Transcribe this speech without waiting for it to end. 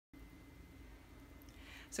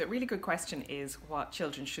So a really good question is what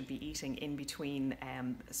children should be eating in between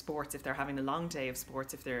sports, if they're having a long day of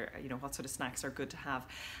sports, if they're, what sort of snacks are good to have.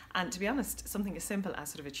 And to be honest, something as simple as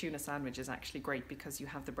sort of a tuna sandwich is actually great, because you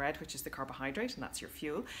have the bread, which is the carbohydrate, and that's your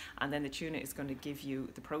fuel. And then the tuna is going to give you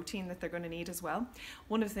the protein that they're going to need as well.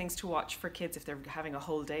 One of the things to watch for kids if they're having a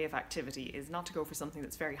whole day of activity is not to go for something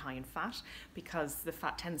that's very high in fat, because the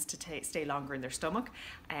fat tends to stay longer in their stomach,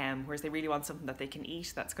 whereas they really want something that they can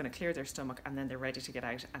eat that's going to clear their stomach, and then they're ready to get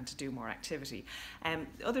out and to do more activity.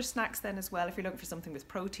 Other snacks then as well, if you're looking for something with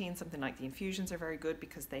protein, something like the infusions are very good,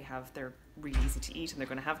 because they're really easy to eat and they're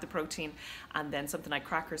going to have the protein. And then something like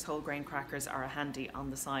crackers, whole grain crackers, are handy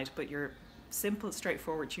on the side, but your simple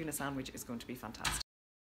straightforward tuna sandwich is going to be fantastic.